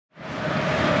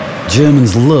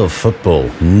Germans love football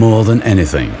more than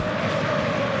anything.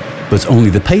 But only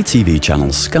the pay TV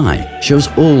channel Sky shows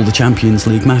all the Champions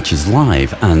League matches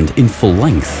live and in full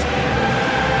length.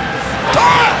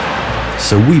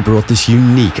 So we brought this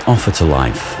unique offer to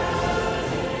life.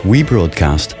 We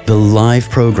broadcast the live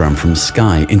programme from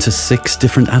Sky into 6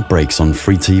 different ad breaks on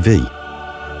free TV.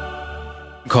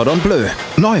 Cordon Bleu,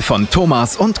 neu von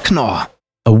Thomas und Knorr.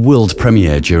 A world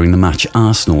premiere during the match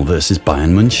Arsenal vs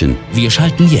Bayern München. Wir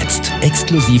schalten jetzt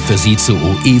exklusiv für Sie zur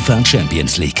UEFA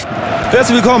Champions League.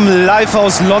 Herzlich willkommen live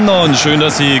aus London. Schön,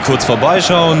 dass Sie kurz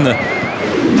vorbeischauen.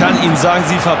 Kann Ihnen sagen,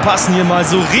 Sie verpassen hier mal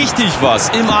so richtig was.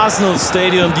 Im Arsenal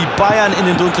Stadium die Bayern in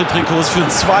den dunklen Trikots für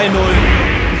 2-0.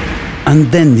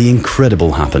 And then the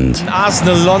incredible happened.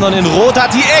 Arsenal London in Rot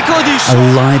hat die Ecke und die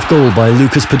A live goal by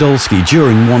Lukas Podolski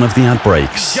during one of the ad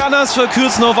breaks. Janas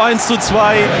verkürzen auf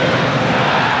 1:2.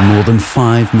 More than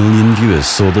 5 million viewers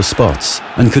saw the spots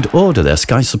and could order their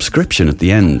Sky subscription at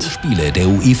the end. Spiele der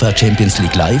UEFA Champions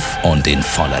League live und in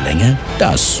voller Länge,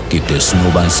 das gibt es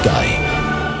nur bei Sky.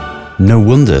 No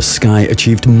wonder Sky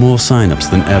achieved more sign-ups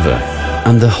than ever,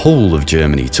 and the whole of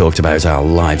Germany talked about our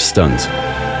live stunt.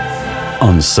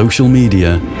 On social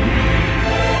media,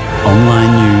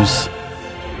 online news,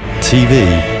 TV,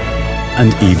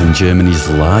 and even Germany's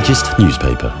largest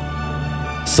newspaper.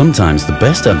 Sometimes the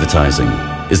best advertising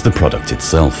is the product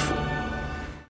itself.